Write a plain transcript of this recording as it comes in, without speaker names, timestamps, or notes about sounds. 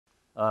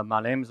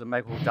My name is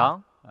Wen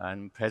Zhang.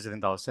 I'm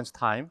president of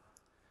Senstime.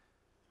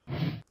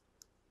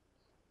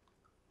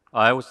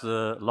 I was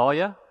a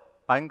lawyer,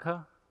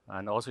 banker,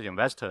 and also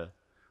investor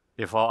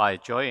before I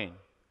joined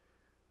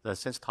the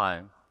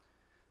Senstime.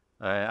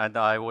 And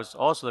I was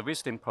also a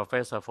visiting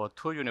professor for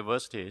 2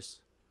 universities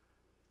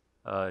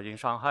in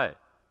Shanghai.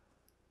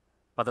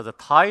 But the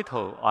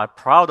title I'm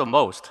proud of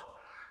most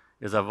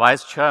is the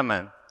vice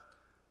chairman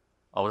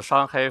of the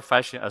Shanghai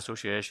Fashion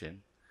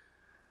Association.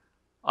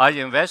 I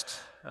invest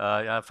in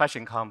a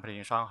fashion company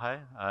in Shanghai,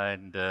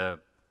 and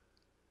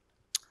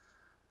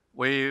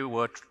we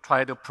will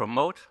try to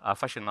promote our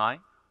fashion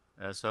line.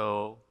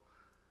 So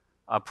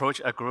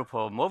approach a group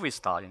of movie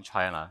stars in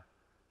China,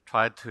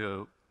 try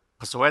to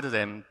persuade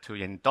them to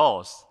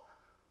endorse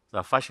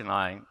the fashion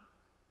line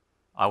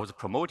I was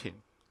promoting.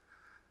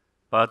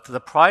 But the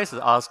price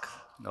asked,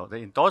 the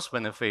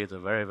endorsement fee is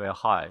very, very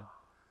high.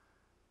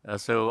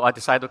 So I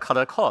decided to cut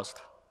the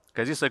cost,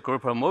 because this is a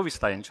group of movie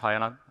stars in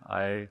China.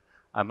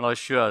 I'm not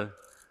sure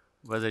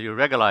whether you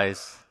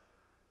recognize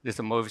this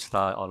movie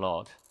star or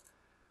not.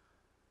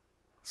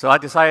 So I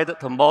decided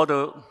to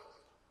model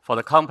for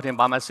the company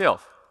by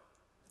myself.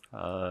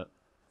 I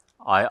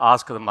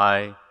asked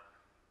my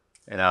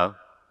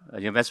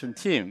investment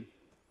team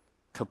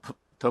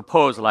to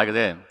pose like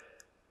them.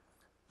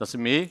 That's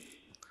me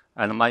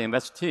and my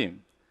investment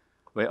team.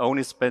 We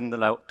only spend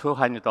like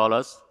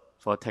 $200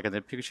 for taking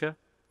the picture.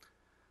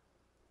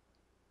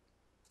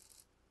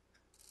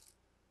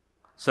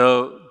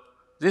 So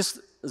this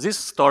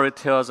story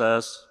tells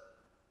us,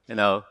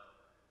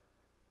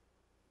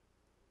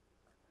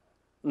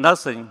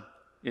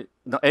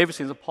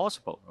 everything is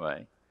possible,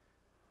 right?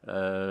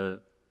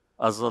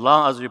 As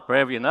long as you're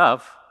brave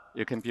enough,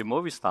 you can be a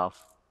movie star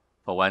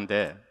for one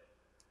day.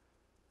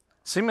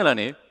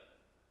 Similarly,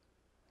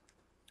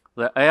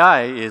 the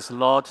AI is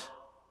not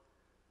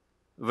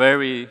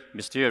very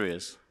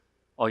mysterious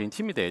or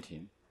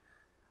intimidating.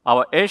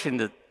 Our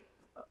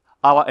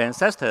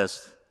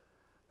ancestors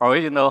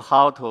already know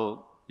how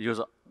to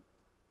use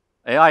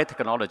AI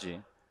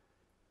technology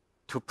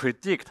to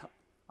predict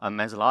a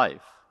man's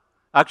life.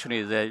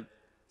 Actually, they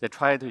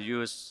try to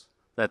use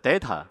the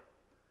data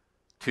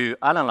to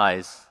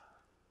analyze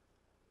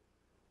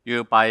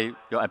you by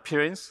your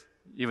appearance,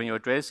 even your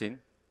dressing,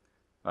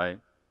 right?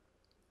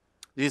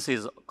 This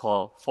is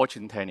called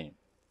fortune telling.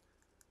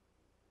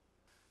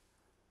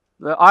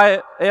 The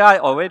AI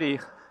already,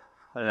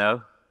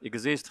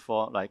 exists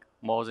for like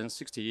more than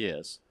 60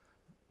 years.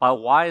 But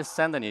why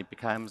suddenly it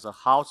becomes a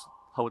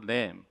household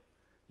name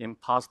in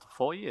past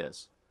 4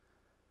 years?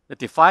 The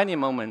defining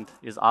moment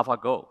is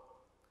AlphaGo.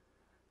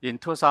 In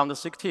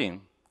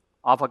 2016,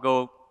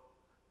 AlphaGo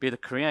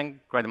beat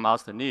Korean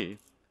Grandmaster Lee.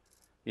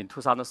 In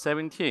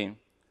 2017,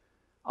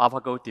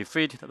 AlphaGo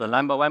defeated the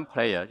 #1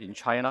 player in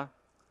China,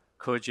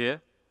 Ke.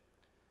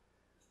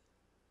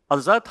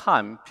 At that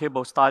time,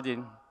 people started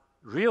to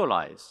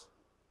realize,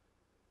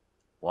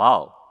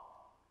 wow,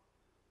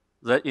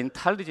 the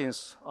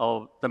intelligence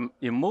of the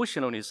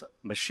emotionless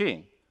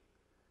machine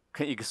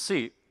can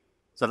exceed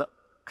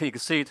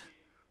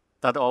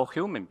that of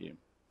human being.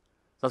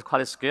 That's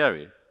quite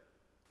scary.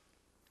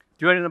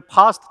 During the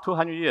past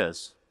 200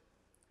 years,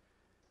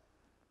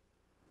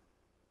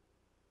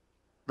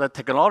 the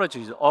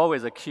technology is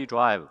always a key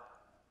driver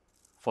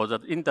for the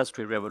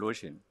industry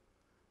revolution.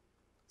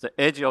 The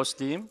age of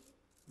steam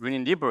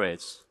really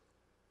liberates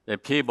the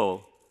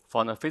people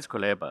from the physical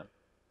labor.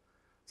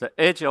 The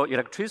age of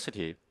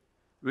electricity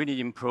really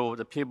improves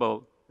the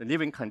people's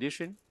living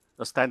condition,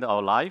 the standard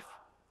of life.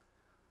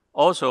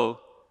 Also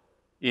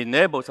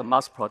enables the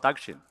mass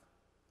production.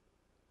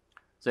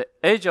 The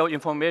age of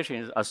information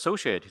is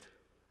associated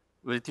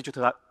with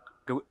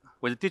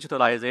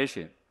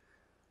digitalization.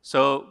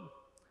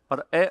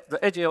 But the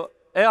age of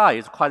AI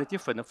is quite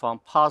different from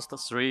past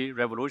 3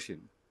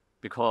 revolutions,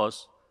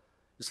 because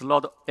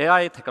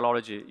AI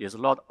technology is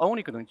not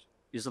only going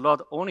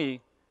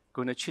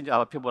to change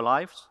our people's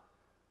lives,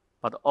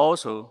 but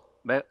also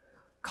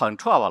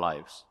control our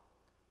lives.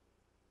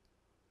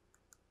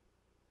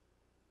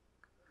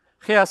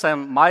 Here are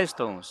some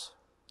milestones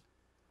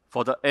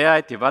for the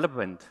AI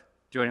development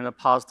during the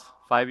past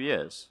 5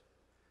 years.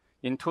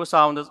 In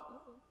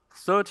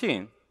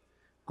 2013,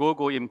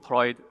 Google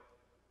employed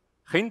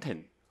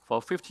Hinton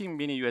for $15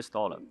 million.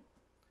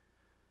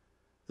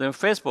 Then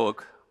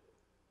Facebook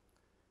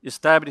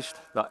established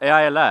the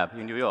AI lab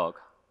in New York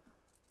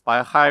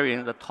by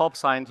hiring the top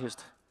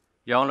scientist,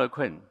 Yang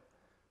LeQuan.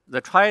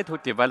 They tried to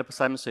develop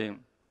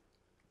something,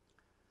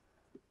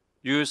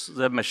 use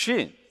the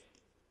machine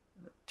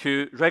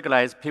to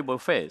recognize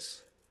people's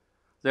face.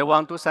 They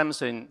want to do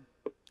something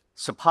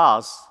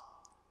surpass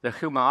the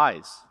human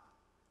eyes.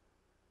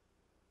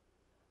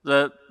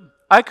 The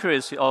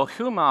accuracy of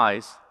human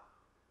eyes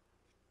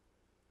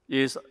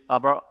is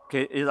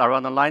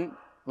around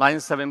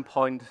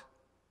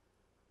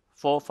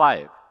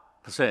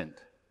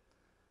 97.45%.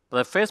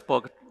 But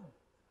Facebook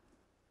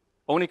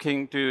only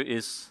can do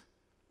is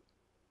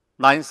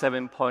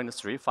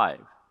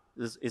 97.35.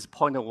 It's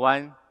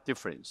 0.1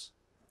 difference.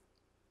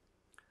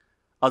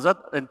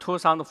 In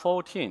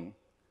 2014,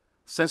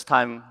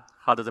 SenseTime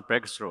had the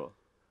breakthrough.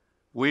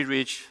 We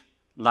reached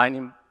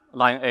line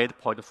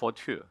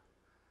 8.42.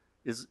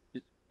 It's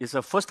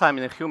the first time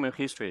in human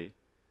history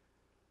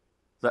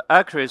the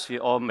accuracy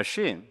of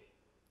machine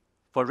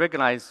for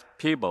recognize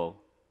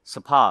people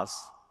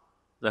surpass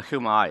the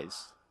human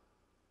eyes.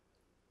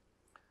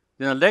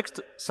 The next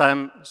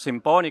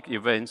symbolic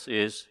event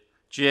is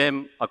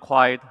GM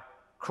acquired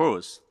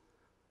Cruise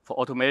for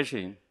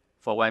automation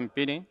for $1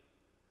 billion.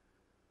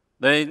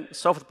 Then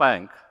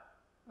SoftBank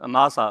and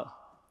NASA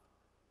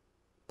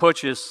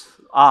purchased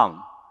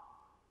ARM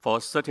for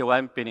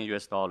 $31 billion.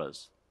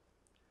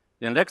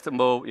 The next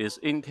move is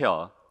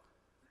Intel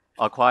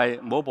acquired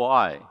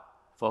Mobileye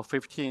for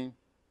 $15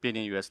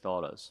 billion.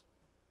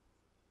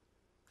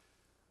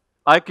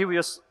 I give you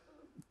a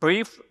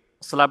brief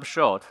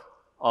snapshot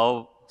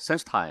of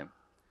SenseTime.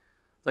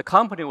 The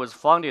company was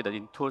founded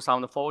in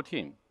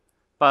 2014,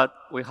 but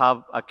we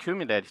have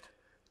accumulated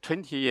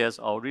 20 years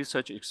of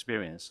research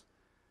experience.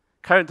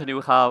 Currently,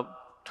 we have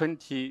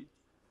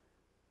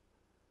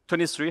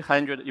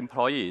 2,300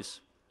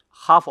 employees.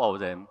 Half of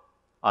them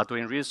are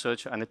doing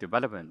research and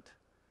development.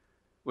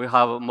 We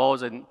have more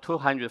than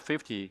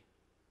 250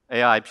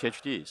 AI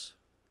PhDs.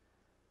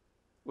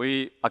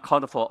 We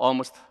account for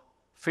almost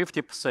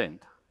 50%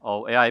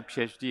 of AI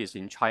PhDs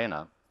in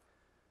China.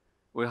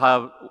 We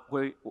have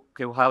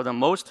the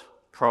most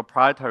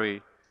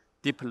proprietary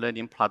deep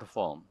learning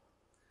platform.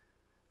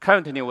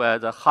 Currently, we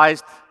have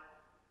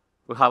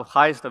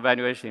highest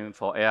valuation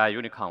for AI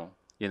unicorn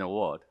in the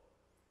world.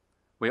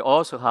 We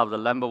also have the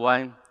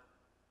 #1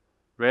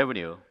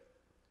 revenue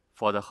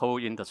for the whole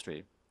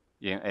industry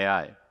in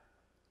AI.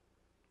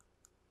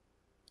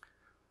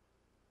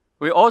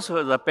 We also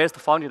are the best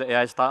funded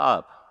AI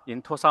startup.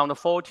 In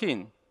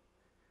 2014,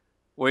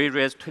 we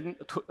raised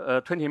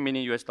 $20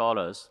 million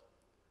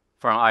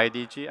from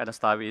IDG and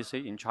Star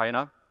VC in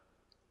China.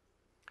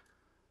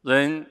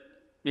 Then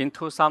in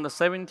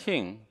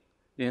 2017,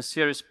 in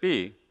Series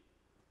B,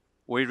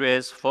 we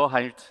raised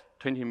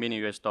 $420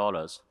 million,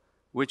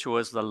 which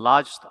was the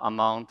largest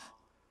amount of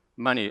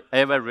money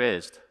ever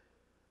raised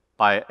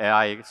by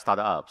AI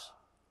startups.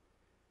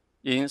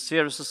 In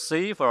Series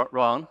C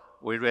round,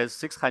 we raised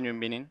 $600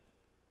 million.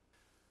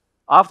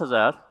 After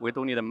that, we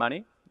don't need the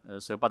money,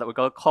 but we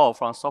got a call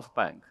from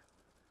SoftBank.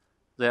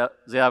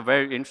 They are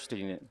very interested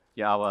in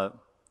our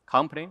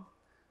company.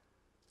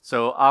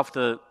 So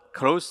after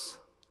close,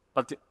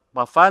 but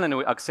finally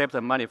we accept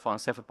the money from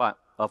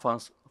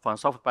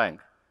SoftBank.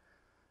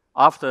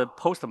 After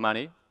post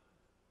money,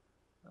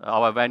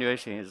 our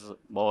valuation is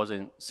more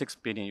than $6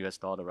 billion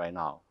right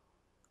now.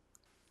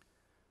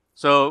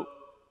 So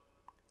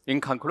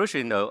in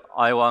conclusion,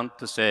 I want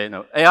to say,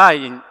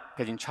 AI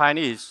in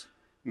Chinese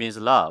means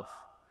love.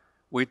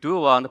 We do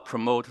want to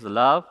promote the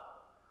love,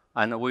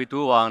 and we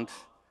do want to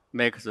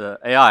make the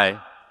AI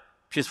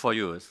peaceful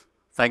use.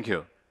 Thank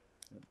you.